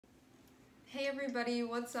Hey everybody,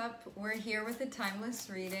 what's up? We're here with a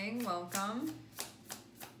timeless reading. Welcome.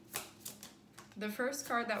 The first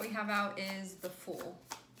card that we have out is the Fool.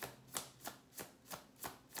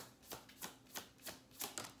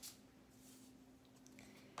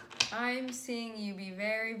 I'm seeing you be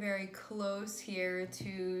very, very close here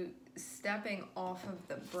to stepping off of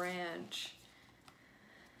the branch.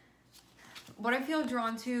 What I feel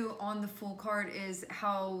drawn to on the Fool card is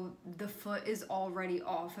how the foot is already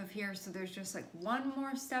off of here. So there's just like one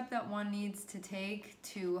more step that one needs to take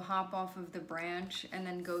to hop off of the branch and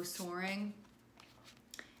then go soaring.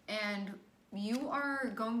 And you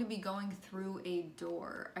are going to be going through a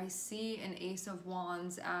door. I see an Ace of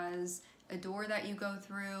Wands as a door that you go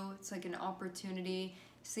through. It's like an opportunity.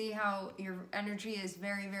 See how your energy is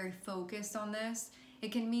very, very focused on this?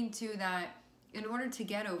 It can mean too that in order to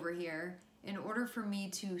get over here, in order for me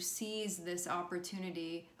to seize this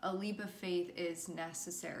opportunity, a leap of faith is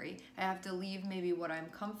necessary. I have to leave maybe what I'm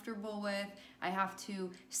comfortable with. I have to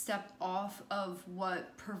step off of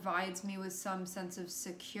what provides me with some sense of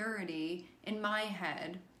security in my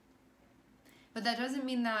head. But that doesn't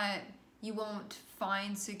mean that you won't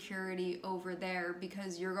find security over there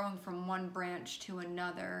because you're going from one branch to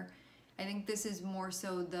another. I think this is more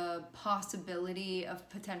so the possibility of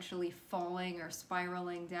potentially falling or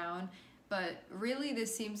spiraling down. But really,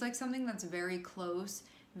 this seems like something that's very close,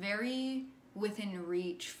 very within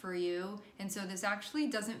reach for you. And so this actually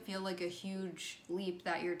doesn't feel like a huge leap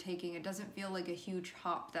that you're taking. It doesn't feel like a huge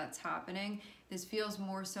hop that's happening. This feels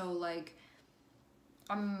more so like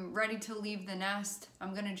I'm ready to leave the nest.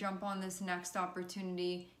 I'm going to jump on this next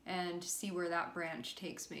opportunity and see where that branch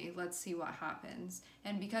takes me. Let's see what happens.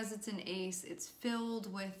 And because it's an ace, it's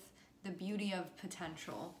filled with the beauty of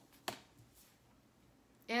potential.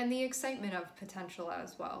 And the excitement of potential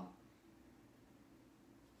as well.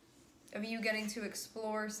 Of you getting to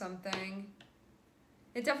explore something.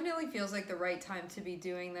 It definitely feels like the right time to be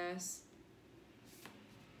doing this.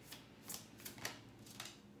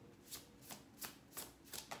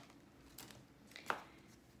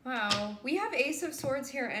 Wow, we have Ace of Swords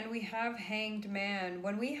here and we have Hanged Man.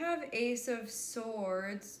 When we have Ace of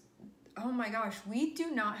Swords, oh my gosh, we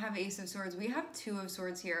do not have Ace of Swords. We have Two of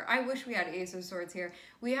Swords here. I wish we had Ace of Swords here.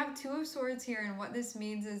 We have Two of Swords here, and what this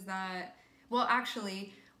means is that, well,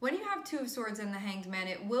 actually, when you have Two of Swords and the Hanged Man,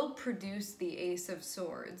 it will produce the Ace of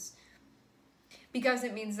Swords. Because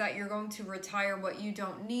it means that you're going to retire what you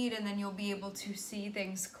don't need, and then you'll be able to see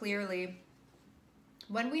things clearly.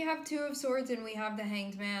 When we have Two of Swords and we have the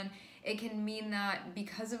Hanged Man, it can mean that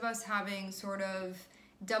because of us having sort of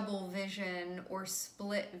double vision or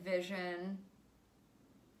split vision,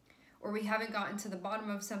 or we haven't gotten to the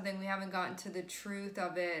bottom of something, we haven't gotten to the truth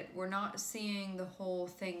of it, we're not seeing the whole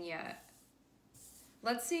thing yet.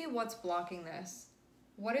 Let's see what's blocking this.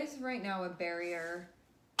 What is right now a barrier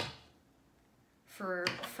from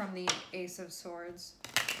the Ace of Swords?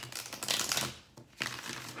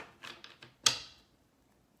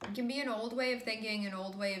 It can be an old way of thinking, an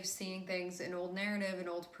old way of seeing things, an old narrative, an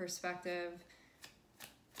old perspective.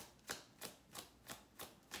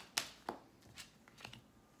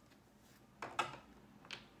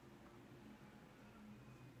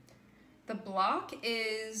 The block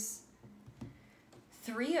is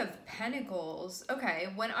Three of Pentacles. Okay,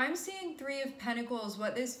 when I'm seeing Three of Pentacles,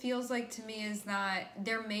 what this feels like to me is that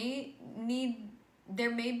there may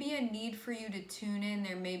be a need for you to tune in.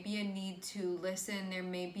 There may be a need to listen. There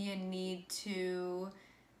may be a need to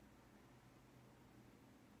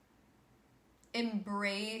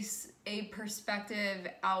embrace a perspective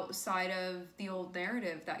outside of the old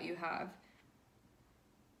narrative that you have.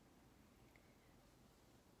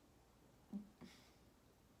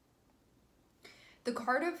 The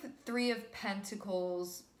card of Three of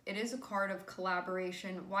Pentacles, it is a card of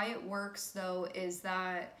collaboration. Why it works, though, is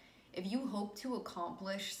that if you hope to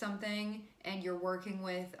accomplish something and you're working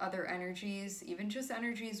with other energies, even just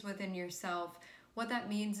energies within yourself, what that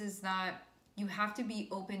means is that you have to be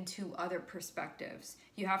open to other perspectives.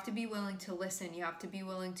 You have to be willing to listen. You have to be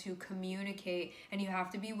willing to communicate, and you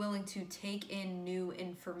have to be willing to take in new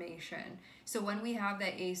information. So when we have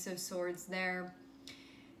that Ace of Swords there,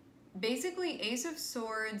 basically, Ace of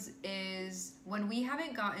Swords is when we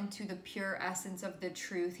haven't gotten to the pure essence of the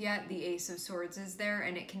truth yet, the Ace of Swords is there,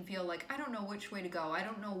 and it can feel like, I don't know which way to go. I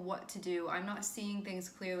don't know what to do. I'm not seeing things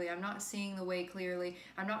clearly. I'm not seeing the way clearly.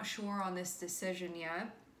 I'm not sure on this decision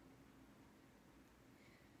yet.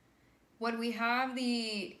 When we have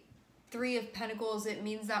the Three of Pentacles, it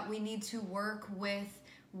means that we need to work with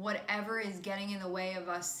whatever is getting in the way of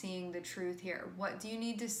us seeing the truth here. What do you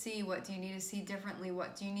need to see? What do you need to see differently?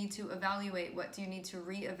 What do you need to evaluate? What do you need to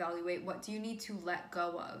reevaluate? What do you need to let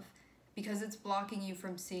go of? because it's blocking you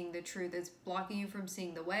from seeing the truth. It's blocking you from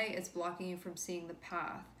seeing the way. It's blocking you from seeing the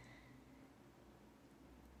path.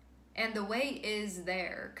 And the way is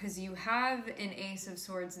there because you have an Ace of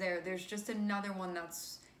Swords there. There's just another one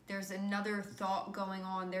there's another thought going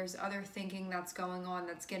on. There's other thinking that's going on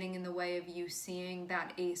that's getting in the way of you seeing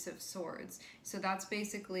that Ace of Swords. So that's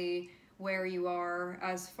basically where you are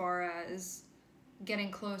as far as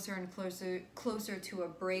getting closer and closer to a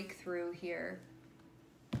breakthrough here.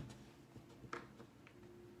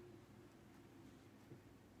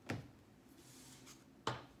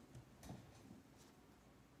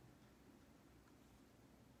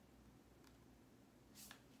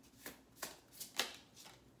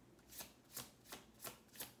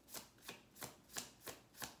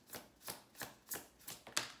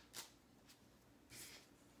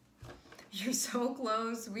 You're so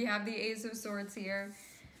close. We have the Ace of Swords here.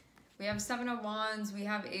 We have Seven of Wands. We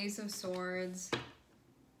have Ace of Swords.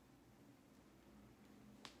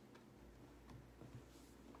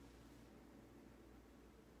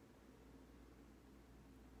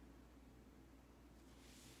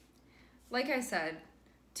 Like I said,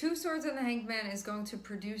 Two Swords and the Hanged Man is going to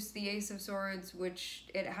produce the Ace of Swords, which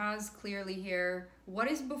it has clearly here. What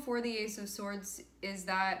is before the Ace of Swords is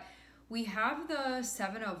that we have the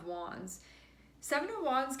Seven of Wands. Seven of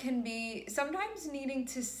Wands can be sometimes needing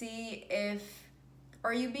to see if,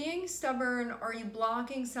 are you being stubborn? Are you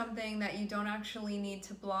blocking something that you don't actually need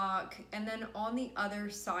to block? And then on the other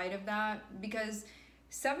side of that, because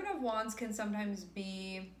Seven of Wands can sometimes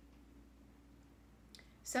be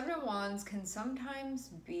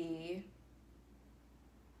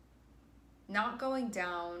not going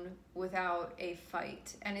down without a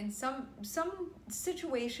fight. And in some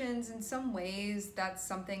situations, in some ways, that's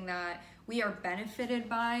something that we are benefited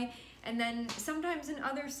by. And then sometimes in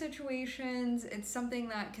other situations, it's something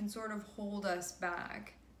that can sort of hold us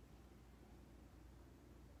back.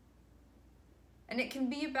 And it can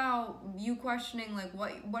be about you questioning, like,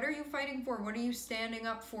 what are you fighting for? What are you standing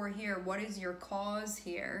up for here? What is your cause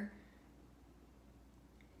here?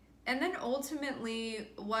 And then ultimately,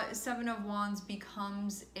 what Seven of Wands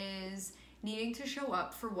becomes is needing to show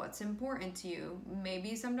up for what's important to you.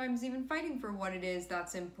 Maybe sometimes even fighting for what it is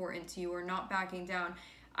that's important to you or not backing down.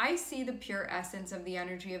 I see the pure essence of the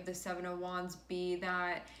energy of the Seven of Wands be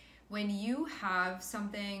that when you have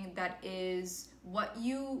something that is what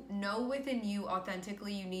you know within you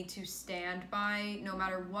authentically you need to stand by, no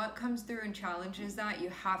matter what comes through and challenges that, you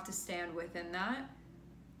have to stand within that.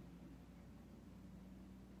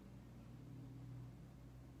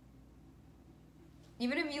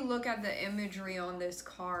 Even if you look at the imagery on this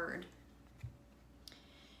card,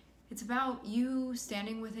 it's about you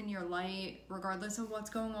standing within your light, regardless of what's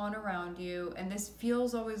going on around you. And this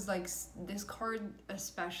feels always like, this card,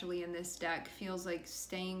 especially in this deck, feels like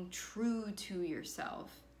staying true to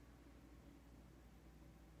yourself.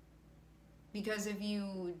 Because if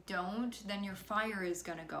you don't, then your fire is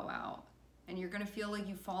going to go out. And you're going to feel like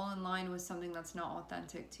you fall in line with something that's not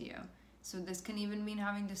authentic to you. So this can even mean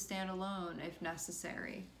having to stand alone if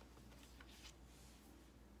necessary.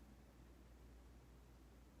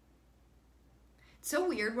 It's so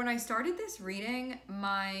weird. When I started this reading,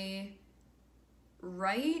 my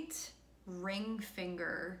right ring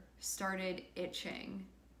finger started itching.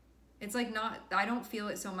 It's like I don't feel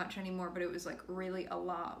it so much anymore, but it was like really a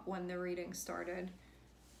lot when the reading started.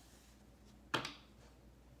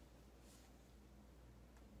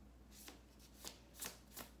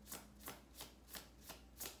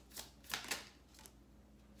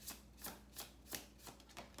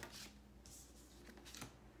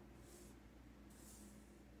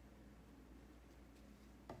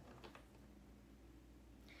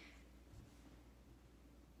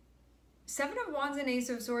 Seven of Wands and Ace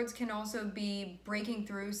of Swords can also be breaking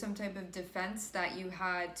through some type of defense that you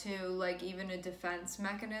had to, like even a defense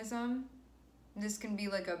mechanism. This can be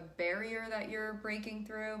like a barrier that you're breaking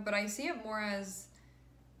through, but I see it more as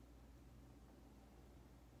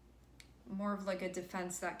more of like a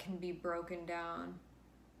defense that can be broken down.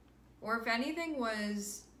 Or if anything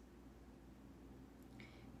was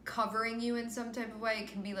covering you in some type of way, it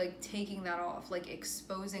can be like taking that off, like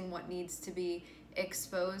exposing what needs to be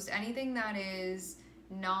exposed. Anything that is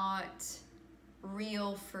not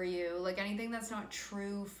real for you, like anything that's not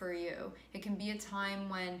true for you. It can be a time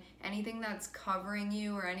when anything that's covering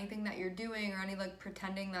you or anything that you're doing or any like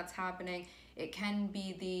pretending that's happening, it can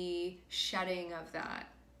be the shedding of that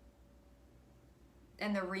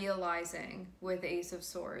and the realizing with Ace of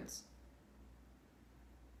Swords.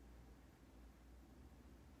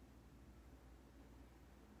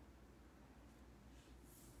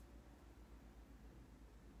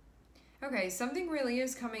 Okay, something really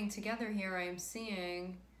is coming together here, I am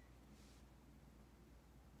seeing.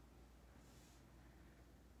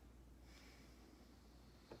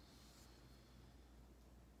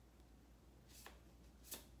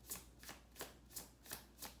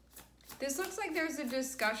 This looks like there's a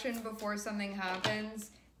discussion before something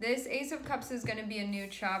happens. This Ace of Cups is going to be a new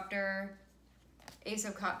chapter. Ace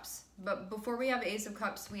of Cups. But before we have Ace of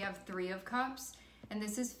Cups, we have Three of Cups. And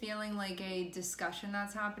this is feeling like a discussion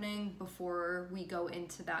that's happening before we go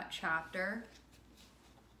into that chapter.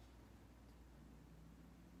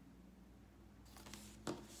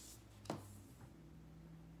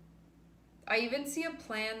 I even see a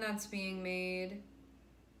plan that's being made.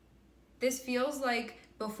 This feels like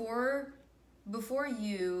before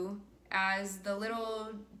you, as the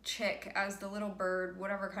little chick, as the little bird,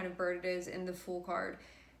 whatever kind of bird it is in the Fool card,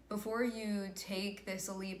 before you take this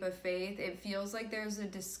leap of faith, it feels like there's a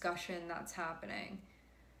discussion that's happening.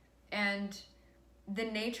 And the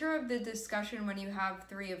nature of the discussion when you have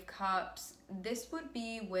Three of Cups, this would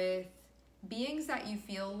be with beings that you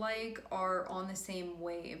feel like are on the same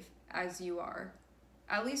wave as you are,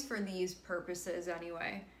 at least for these purposes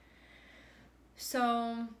anyway.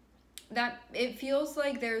 So that it feels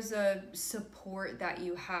like there's a support that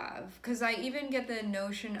you have, because I even get the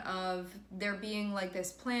notion of there being like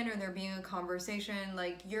this plan, or there being a conversation,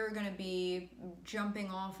 like you're gonna be jumping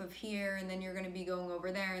off of here and then you're gonna be going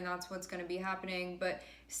over there, and that's what's gonna be happening. But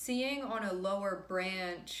seeing on a lower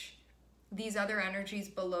branch these other energies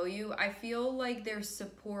below you, I feel like there's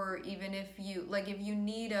support, even if you, like if you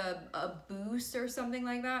need a boost or something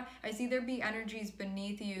like that. I see there be energies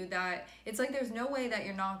beneath you that it's like there's no way that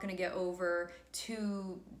you're not going to get over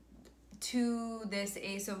to this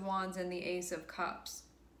Ace of Wands and the Ace of Cups.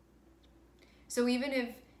 So even if,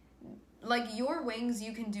 like your wings,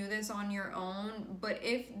 you can do this on your own, but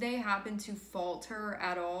if they happen to falter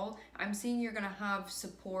at all, I'm seeing you're going to have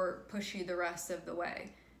support push you the rest of the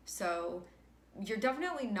way. So you're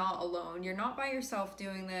definitely not alone. You're not by yourself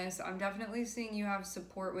doing this. I'm definitely seeing you have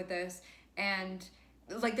support with this. And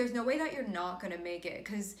like there's no way that you're not going to make it,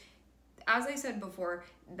 because as I said before,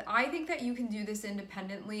 I think that you can do this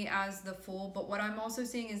independently as the Fool, but what I'm also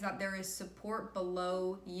seeing is that there is support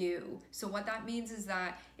below you. So what that means is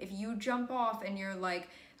that if you jump off and you're like,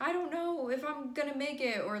 I don't know if I'm gonna make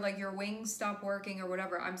it, or like your wings stop working or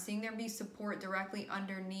whatever, I'm seeing there be support directly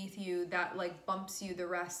underneath you that like bumps you the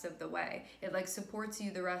rest of the way. It like supports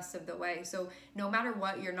you the rest of the way. So no matter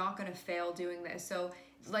what, you're not gonna fail doing this. So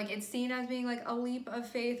like it's seen as being like a leap of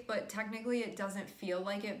faith, but technically it doesn't feel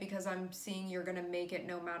like it, because I'm seeing you're gonna make it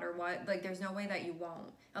no matter what. Like there's no way that you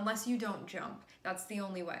won't, unless you don't jump. That's the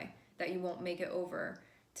only way that you won't make it over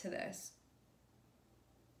to this.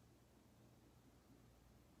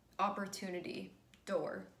 Opportunity,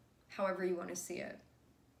 door, however you want to see it.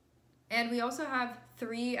 And we also have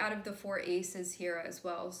 3 out of the 4 aces here as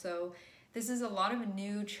well. So this is a lot of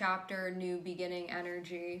new chapter, new beginning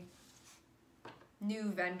energy,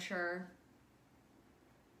 new venture.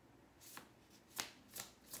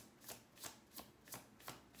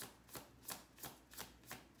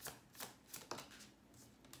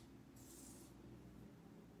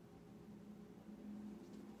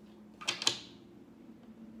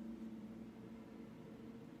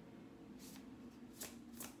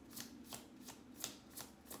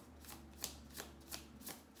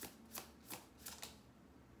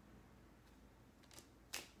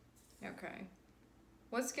 Okay.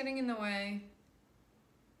 What's getting in the way?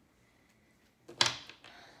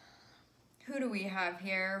 Who do we have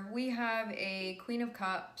here? We have a Queen of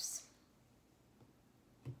Cups.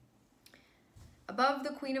 Above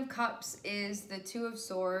the Queen of Cups is the Two of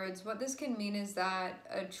Swords. What this can mean is that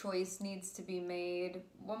a choice needs to be made.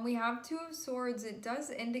 When we have Two of Swords, it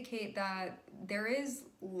does indicate that there is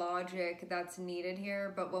logic that's needed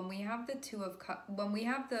here, but when we have the when we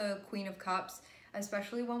have the Queen of Cups,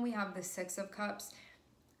 especially when we have the Six of Cups,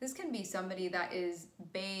 this can be somebody that is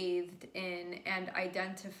bathed in and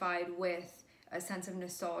identified with a sense of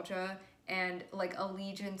nostalgia and like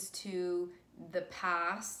allegiance to the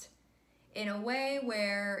past, in a way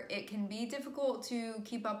where it can be difficult to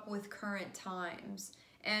keep up with current times.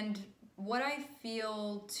 And what I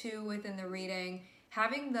feel too within the reading,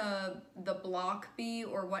 having the block be,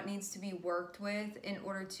 or what needs to be worked with in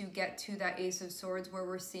order to get to that Ace of Swords where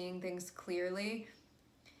we're seeing things clearly,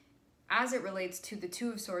 as it relates to the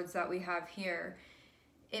Two of Swords that we have here,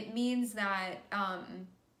 it means that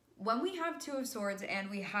when we have Two of Swords and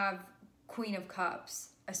we have Queen of Cups,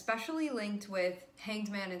 especially linked with Hanged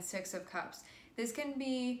Man and Six of Cups, this can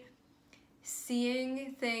be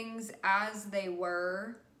seeing things as they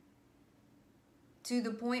were to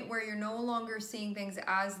the point where you're no longer seeing things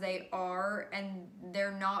as they are, and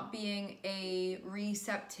there not being a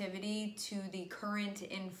receptivity to the current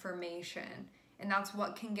information. And that's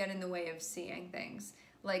what can get in the way of seeing things.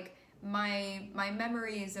 Like my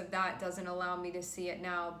memories of that doesn't allow me to see it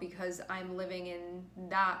now because I'm living in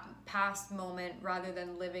that past moment rather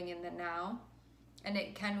than living in the now. And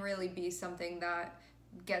it can really be something that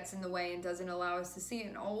gets in the way and doesn't allow us to see it,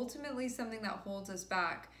 and ultimately something that holds us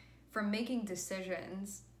back from making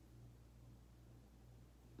decisions.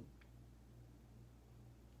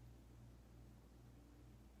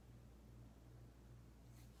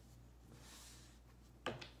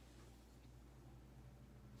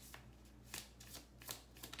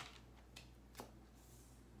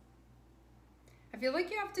 I feel like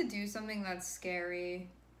you have to do something that's scary.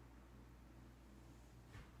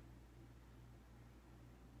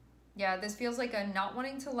 Yeah, this feels like a not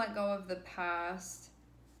wanting to let go of the past.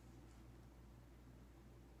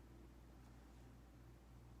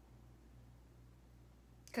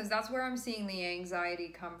 Because that's where I'm seeing the anxiety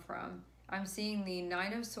come from. I'm seeing the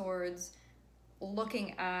Nine of Swords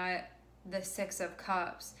looking at the Six of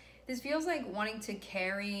Cups. This feels like wanting to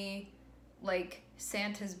carry like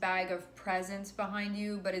Santa's bag of presents behind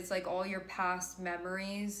you, but it's like all your past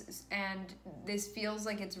memories, and this feels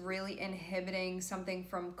like it's really inhibiting something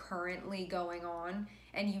from currently going on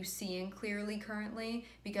and you seeing clearly currently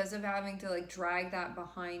because of having to like drag that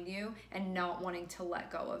behind you and not wanting to let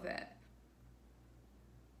go of it.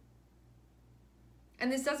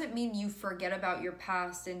 And this doesn't mean you forget about your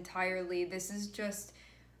past entirely. This is just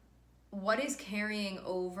what is carrying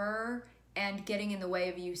over and getting in the way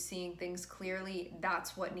of you seeing things clearly.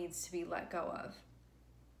 That's what needs to be let go of.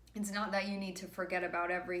 It's not that you need to forget about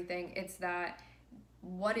everything. It's that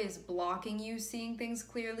what is blocking you seeing things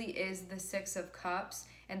clearly is the Six of Cups,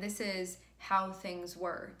 and this is how things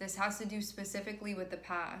were. This has to do specifically with the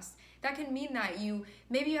past. That can mean that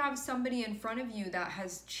maybe you have somebody in front of you that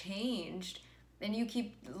has changed, and you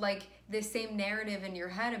keep like this same narrative in your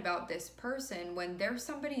head about this person when they're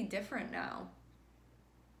somebody different now.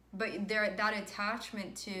 But that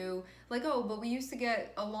attachment to like, oh, but we used to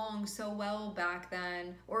get along so well back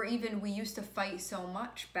then, or even we used to fight so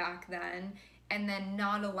much back then, and then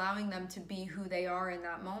not allowing them to be who they are in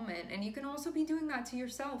that moment. And you can also be doing that to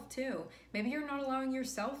yourself too. Maybe you're not allowing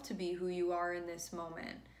yourself to be who you are in this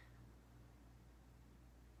moment.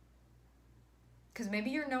 Because maybe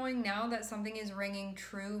you're knowing now that something is ringing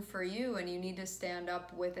true for you and you need to stand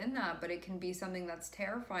up within that, but it can be something that's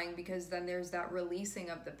terrifying because then there's that releasing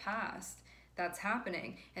of the past that's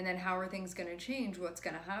happening. And then how are things going to change? What's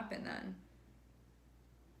going to happen then?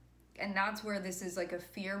 And that's where this is like a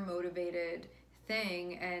fear-motivated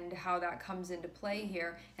thing, and how that comes into play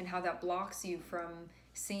here and how that blocks you from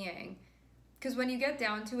seeing. Because when you get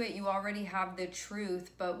down to it, you already have the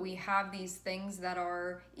truth, but we have these things that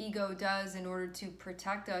our ego does in order to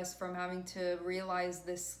protect us from having to realize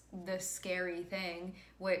this scary thing,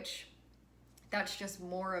 which that's just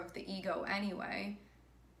more of the ego anyway.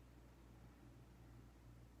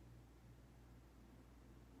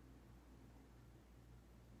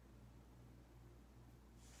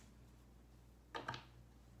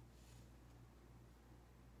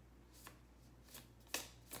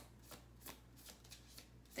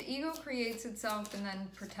 The ego creates itself and then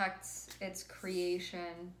protects its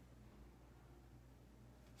creation.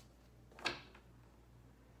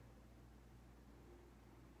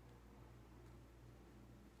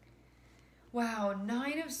 Wow,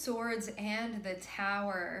 Nine of Swords and the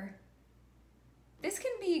Tower. This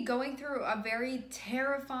can be going through a very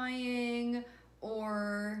terrifying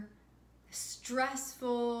or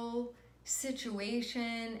stressful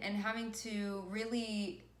situation and having to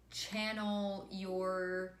really channel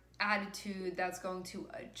your attitude that's going to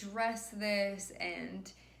address this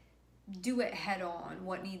and do it head on,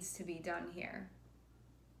 what needs to be done here.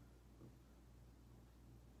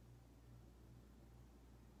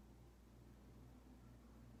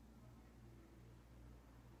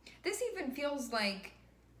 This even feels like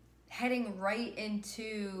heading right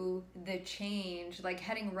into the change, like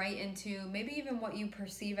heading right into maybe even what you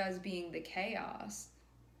perceive as being the chaos.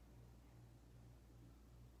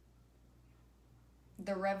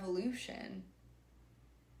 The revolution.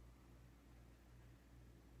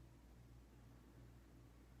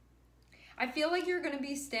 I feel like you're going to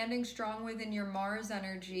be standing strong within your Mars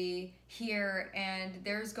energy here, and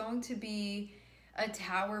there's going to be a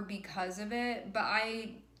tower because of it, but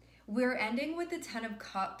we're ending with the Ten of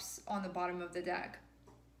Cups on the bottom of the deck.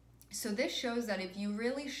 So this shows that if you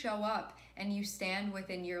really show up and you stand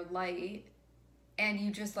within your light and you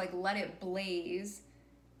just like let it blaze,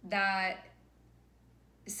 that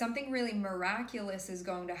something really miraculous is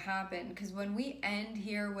going to happen, because when we end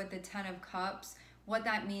here with the 10 of Cups, what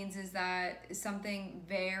that means is that something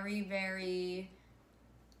very, very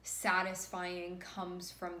satisfying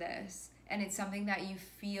comes from this. And it's something that you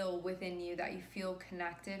feel within you, that you feel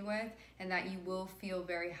connected with, and that you will feel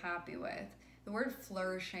very happy with. The word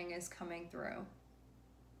flourishing is coming through.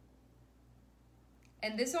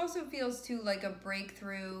 And this also feels too like a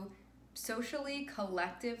breakthrough socially,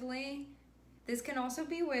 collectively. This can also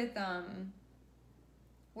be with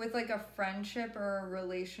like a friendship or a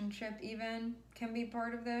relationship even can be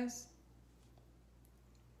part of this.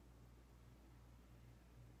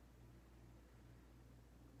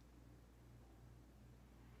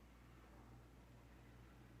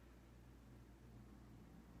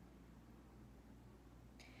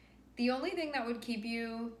 The only thing that would keep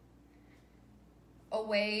you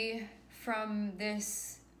away from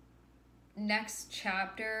this next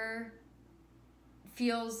chapter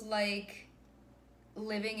feels like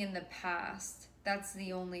living in the past. That's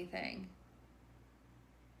the only thing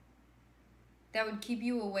that would keep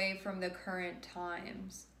you away from the current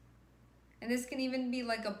times. And this can even be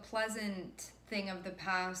like a pleasant thing of the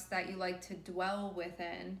past that you like to dwell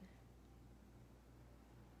within,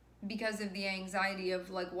 because of the anxiety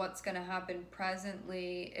of like what's going to happen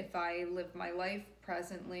presently if I live my life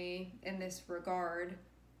presently in this regard.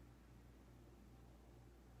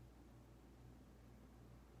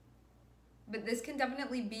 But this can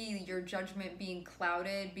definitely be your judgment being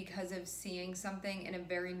clouded because of seeing something in a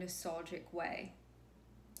very nostalgic way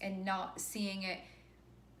and not seeing it.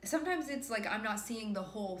 Sometimes it's like I'm not seeing the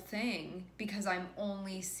whole thing because I'm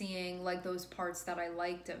only seeing like those parts that I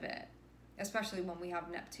liked of it. Especially when we have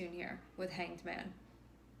Neptune here with Hanged Man.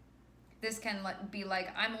 This can be like,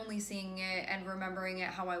 I'm only seeing it and remembering it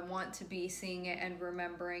how I want to be seeing it and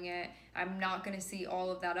remembering it. I'm not going to see all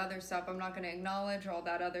of that other stuff. I'm not going to acknowledge all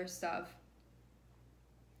that other stuff.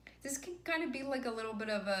 This can kind of be like a little bit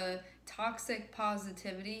of a toxic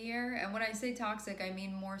positivity here. And when I say toxic, I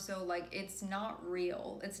mean more so like it's not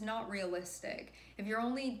real. It's not realistic. If you're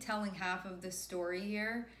only telling half of the story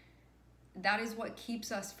here, that is what keeps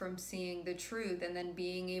us from seeing the truth and then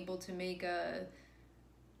being able to make a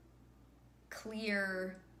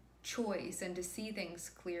clear choice and to see things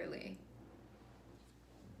clearly.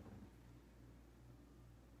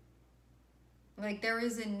 Like there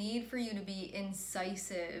is a need for you to be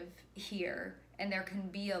incisive here, and there can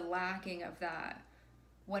be a lacking of that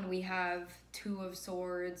when we have Two of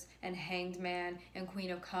Swords and Hanged Man and Queen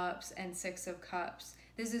of Cups and Six of Cups.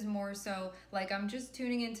 This is more so like I'm just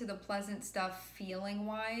tuning into the pleasant stuff feeling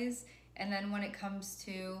wise, and then when it comes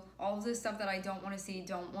to all of this stuff that I don't want to see,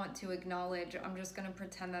 don't want to acknowledge, I'm just going to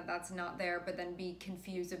pretend that that's not there, but then be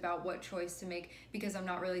confused about what choice to make because I'm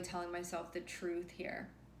not really telling myself the truth here.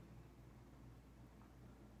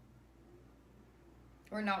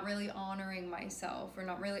 We're not really honoring myself. We're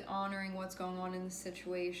not really honoring what's going on in the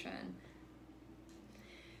situation.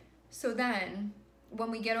 So then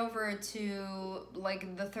when we get over to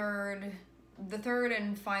like the third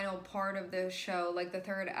and final part of the show, like the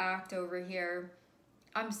third act over here,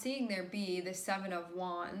 I'm seeing there be the Seven of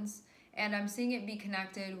Wands, and I'm seeing it be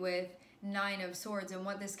connected with Nine of Swords. And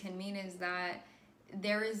what this can mean is that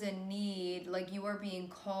there is a need, like you are being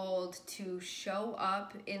called to show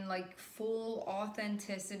up in like full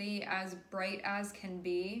authenticity, as bright as can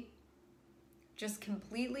be, just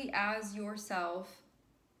completely as yourself,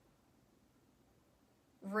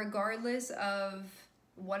 regardless of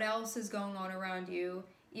what else is going on around you,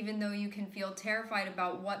 even though you can feel terrified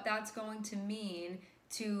about what that's going to mean,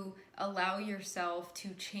 to allow yourself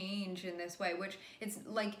to change in this way, which it's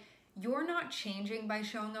like you're not changing by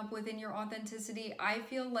showing up within your authenticity. I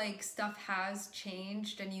feel like stuff has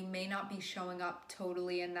changed and you may not be showing up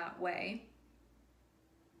totally in that way.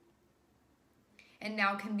 And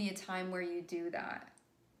now can be a time where you do that.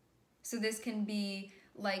 So this can be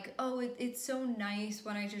like, oh, it's so nice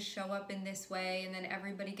when I just show up in this way and then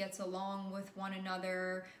everybody gets along with one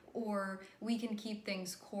another, or we can keep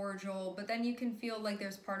things cordial, but then you can feel like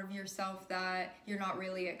there's part of yourself that you're not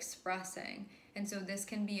really expressing. And so this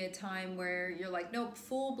can be a time where you're like, nope,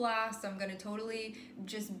 full blast, I'm gonna totally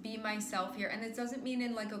just be myself here. And it doesn't mean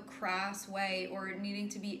in like a crass way or needing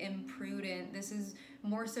to be imprudent. This is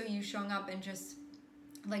more so you showing up and just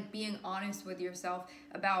like being honest with yourself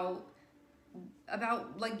about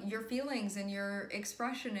like your feelings and your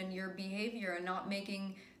expression and your behavior, and not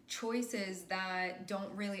making choices that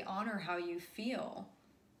don't really honor how you feel.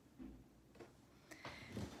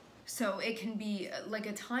 So it can be like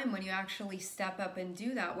a time when you actually step up and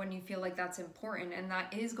do that, when you feel like that's important, and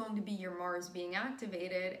that is going to be your Mars being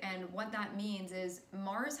activated. And what that means is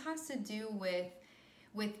Mars has to do with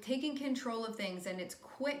with taking control of things, and it's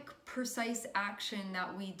quick, precise action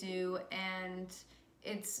that we do. And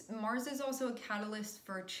Mars is also a catalyst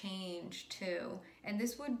for change too. And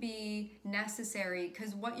this would be necessary,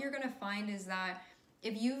 because what you're going to find is that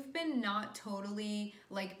if you've been not totally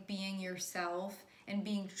like being yourself and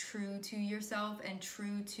being true to yourself and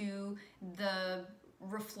true to the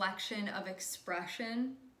reflection of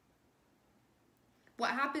expression, what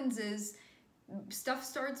happens is stuff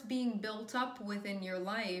starts being built up within your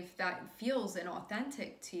life that feels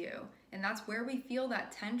inauthentic to you. And that's where we feel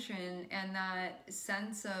that tension and that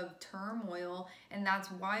sense of turmoil. And that's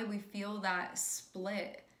why we feel that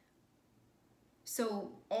split. So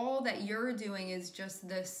all that you're doing is just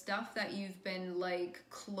the stuff that you've been like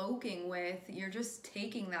cloaking with, you're just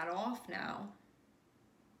taking that off now.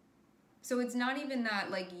 So it's not even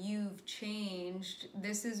that like you've changed.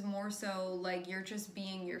 This is more so like you're just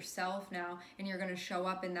being yourself now, and you're going to show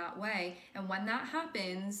up in that way. And when that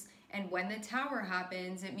happens, and when the tower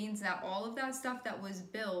happens, it means that all of that stuff that was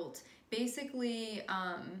built, basically,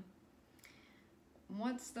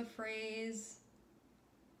 what's the phrase?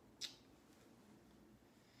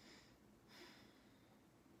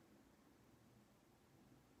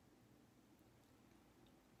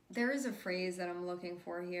 There is a phrase that I'm looking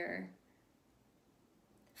for here.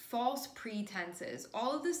 False pretenses.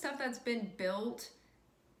 All of the stuff that's been built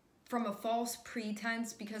from a false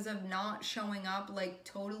pretense because of not showing up like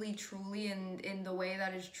totally truly in the way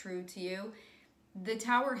that is true to you. The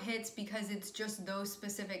tower hits because it's just those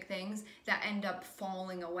specific things that end up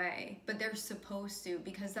falling away. But they're supposed to,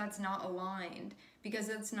 because that's not aligned, because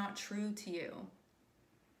that's not true to you.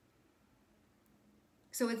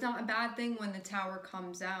 So it's not a bad thing when the tower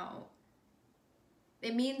comes out.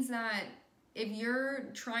 It means that if you're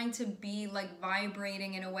trying to be like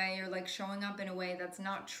vibrating in a way or like showing up in a way that's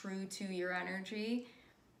not true to your energy,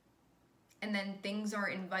 and then things are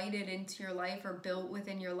invited into your life or built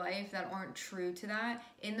within your life that aren't true to that,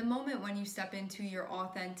 in the moment when you step into your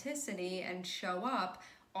authenticity and show up,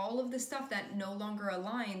 all of the stuff that no longer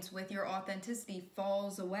aligns with your authenticity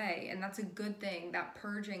falls away. And that's a good thing, that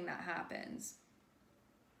purging that happens.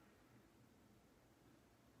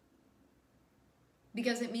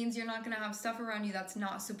 Because it means you're not going to have stuff around you that's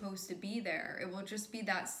not supposed to be there. It will just be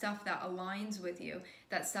that stuff that aligns with you,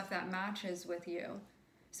 that stuff that matches with you.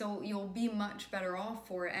 So you'll be much better off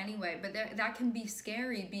for it anyway. But that can be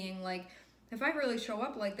scary, being like, if I really show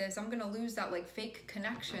up like this, I'm going to lose that like fake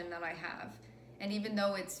connection that I have. And even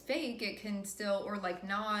though it's fake, it can still, or like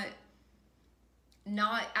not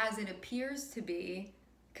as it appears to be.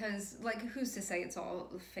 Because like, who's to say it's all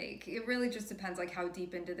fake? It really just depends like how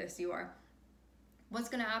deep into this you are. What's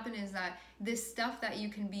going to happen is that this stuff that you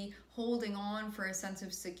can be holding on for a sense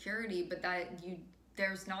of security, but that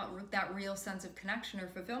there's not that real sense of connection or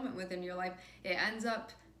fulfillment within your life, it ends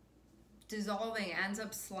up dissolving, ends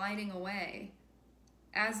up sliding away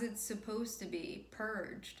as it's supposed to be,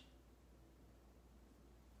 purged.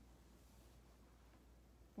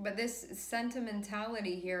 But this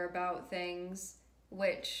sentimentality here about things,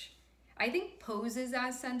 which I think poses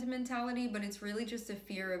as sentimentality, but it's really just a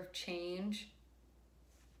fear of change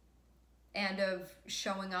and of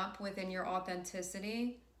showing up within your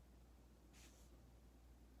authenticity.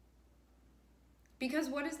 Because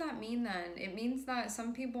what does that mean then? It means that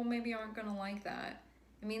some people maybe aren't going to like that.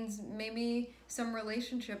 It means maybe some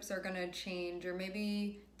relationships are going to change or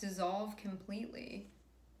maybe dissolve completely.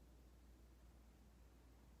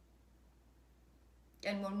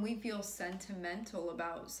 And when we feel sentimental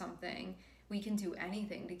about something, we can do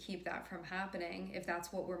anything to keep that from happening if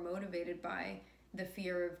that's what we're motivated by. The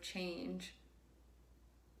fear of change.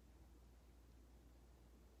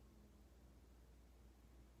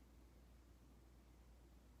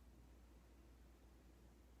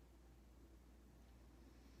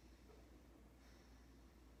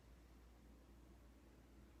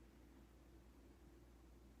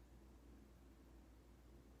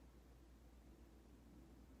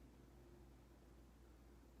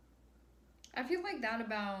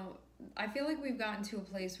 I feel like we've gotten to a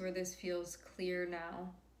place where this feels clear now.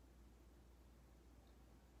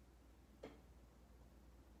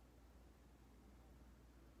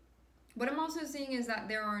 What I'm also seeing is that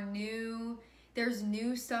there's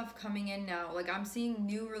new stuff coming in now. Like I'm seeing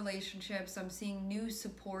new relationships, I'm seeing new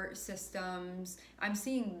support systems. I'm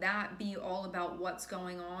seeing that be all about what's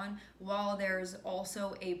going on, while there's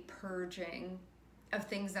also a purging of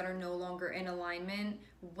things that are no longer in alignment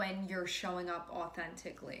when you're showing up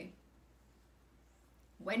authentically.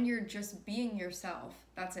 When you're just being yourself,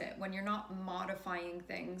 that's it. When you're not modifying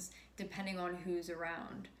things depending on who's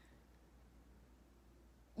around.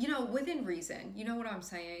 you know, within reason. You know what I'm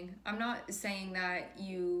saying? I'm not saying that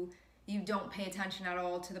you don't pay attention at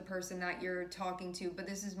all to the person that you're talking to, but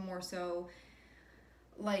this is more so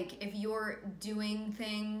like if you're doing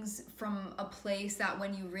things from a place that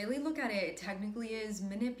when you really look at it, it technically is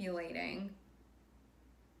manipulating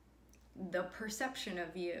the perception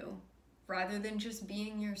of you rather than just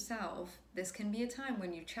being yourself. This can be a time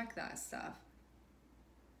when you check that stuff.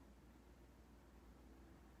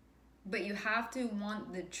 But you have to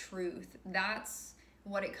want the truth. That's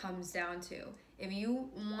what it comes down to. If you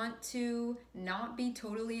want to not be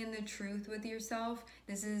totally in the truth with yourself,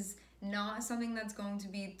 this is not something that's going to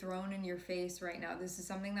be thrown in your face right now. This is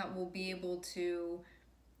something that will be able to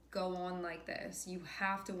go on like this. You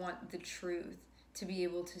have to want the truth to be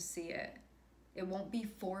able to see it. It won't be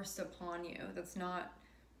forced upon you. That's not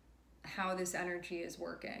how this energy is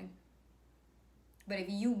working. But if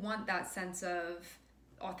you want that sense of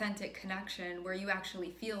authentic connection where you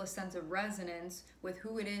actually feel a sense of resonance with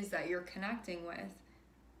who it is that you're connecting with,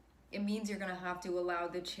 it means you're going to have to allow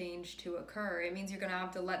the change to occur. It means you're going to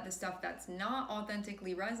have to let the stuff that's not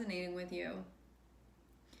authentically resonating with you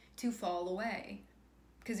to fall away.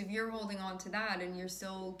 Because if you're holding on to that and you're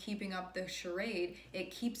still keeping up the charade,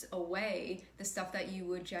 it keeps away the stuff that you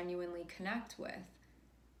would genuinely connect with.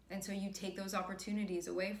 And so you take those opportunities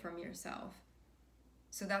away from yourself.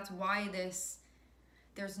 So that's why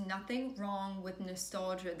there's nothing wrong with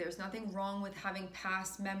nostalgia. There's nothing wrong with having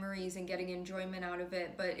past memories and getting enjoyment out of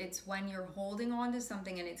it. But it's when you're holding on to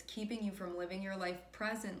something and it's keeping you from living your life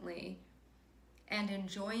presently and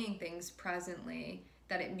enjoying things presently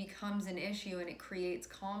that it becomes an issue and it creates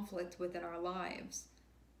conflict within our lives.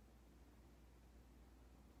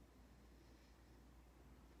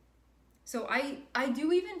 So I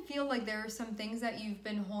do even feel like there are some things that you've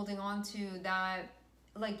been holding on to that,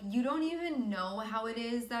 like, you don't even know how it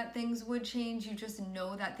is that things would change. You just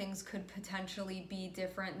know that things could potentially be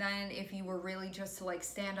different than if you were really just to like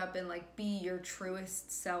stand up and like be your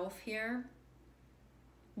truest self here.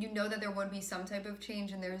 You know that there would be some type of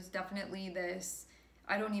change, and there's definitely this,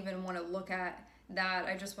 I don't even want to look at that.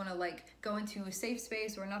 I just want to like go into a safe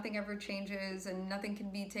space where nothing ever changes and nothing can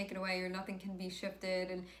be taken away or nothing can be shifted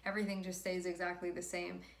and everything just stays exactly the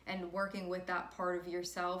same, and working with that part of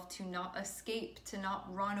yourself to not escape, to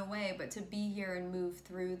not run away, but to be here and move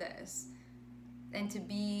through this and to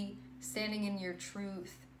be standing in your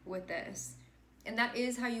truth with this. And that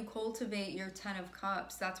is how you cultivate your 10 of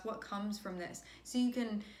Cups. That's what comes from this. So you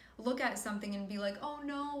can look at something and be like, oh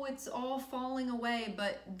no, it's all falling away,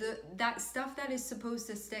 but that stuff that is supposed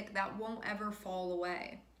to stick, that won't ever fall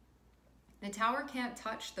away. The Tower can't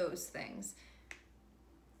touch those things.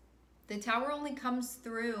 The Tower only comes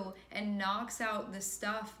through and knocks out the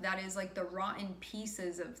stuff that is like the rotten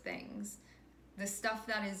pieces of things, the stuff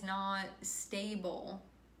that is not stable,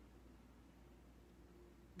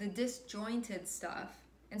 the disjointed stuff.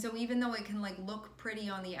 And so even though it can like look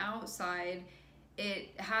pretty on the outside, it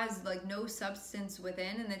has like no substance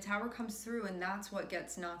within, and the Tower comes through and that's what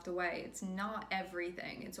gets knocked away. It's not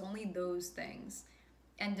everything, it's only those things.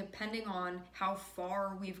 And depending on how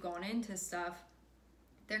far we've gone into stuff,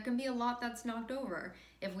 there can be a lot that's knocked over.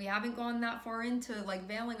 If we haven't gone that far into like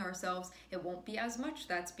veiling ourselves, it won't be as much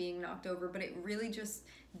that's being knocked over, but it really just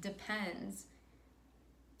depends.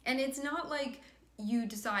 And it's not like you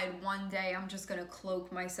decide one day I'm just gonna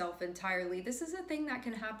cloak myself entirely. This is a thing that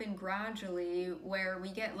can happen gradually, where we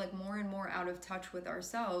get like more and more out of touch with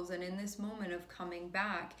ourselves, and in this moment of coming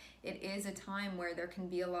back, it is a time where there can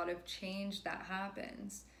be a lot of change that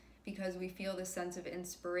happens because we feel this sense of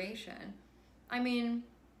inspiration. I mean,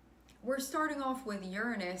 we're starting off with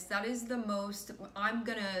Uranus. That is the most, I'm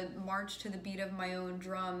gonna march to the beat of my own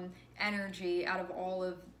drum energy out of all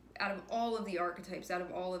of the archetypes, out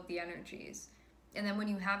of all of the energies. And then when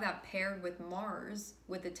you have that paired with Mars,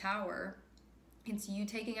 with the Tower, it's you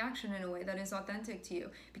taking action in a way that is authentic to you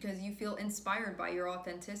because you feel inspired by your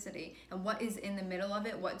authenticity. And what is in the middle of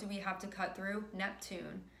it? What do we have to cut through?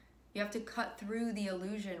 Neptune. You have to cut through the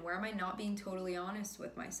illusion. Where am I not being totally honest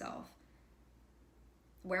with myself?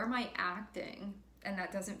 Where am I acting and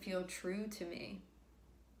that doesn't feel true to me?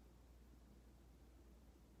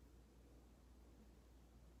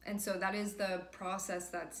 And so that is the process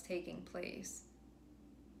that's taking place.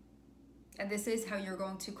 And this is how you're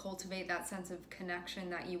going to cultivate that sense of connection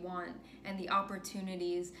that you want and the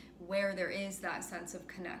opportunities where there is that sense of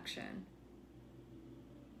connection.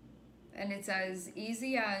 And it's as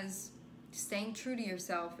easy as staying true to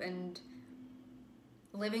yourself and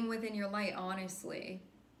living within your light honestly.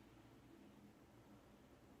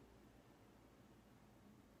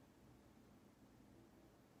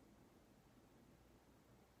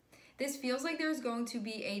 This feels like there's going to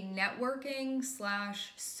be a networking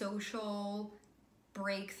 / social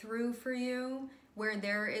breakthrough for you, where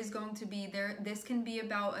there is going to be this can be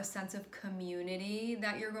about a sense of community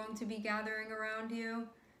that you're going to be gathering around you.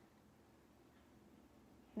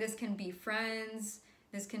 This can be friends,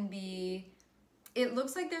 this can be, it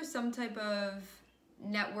looks like there's some type of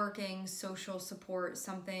networking, social support,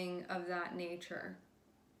 something of that nature.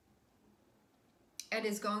 It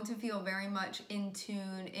is going to feel very much in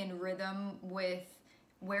tune, in rhythm with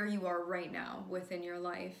where you are right now within your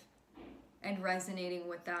life and resonating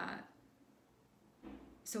with that.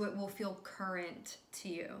 So it will feel current to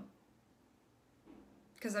you.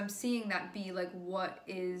 Because I'm seeing that be like what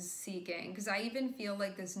is seeking. Because I even feel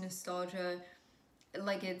like this nostalgia,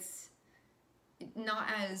 like it's not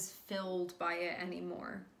as filled by it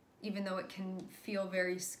anymore. Even though it can feel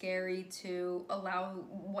very scary to allow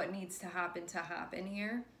what needs to happen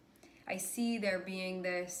here. I see there being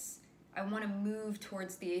this, I want to move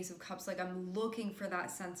towards the Ace of Cups. Like I'm looking for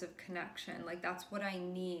that sense of connection. Like that's what I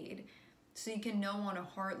need. So you can know on a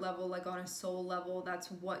heart level, like on a soul level,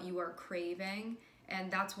 that's what you are craving.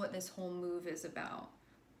 And that's what this whole move is about.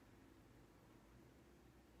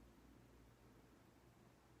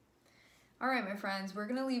 All right, my friends, we're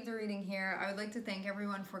going to leave the reading here. I would like to thank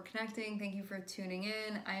everyone for connecting. Thank you for tuning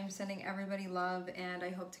in. I am sending everybody love, and I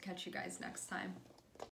hope to catch you guys next time.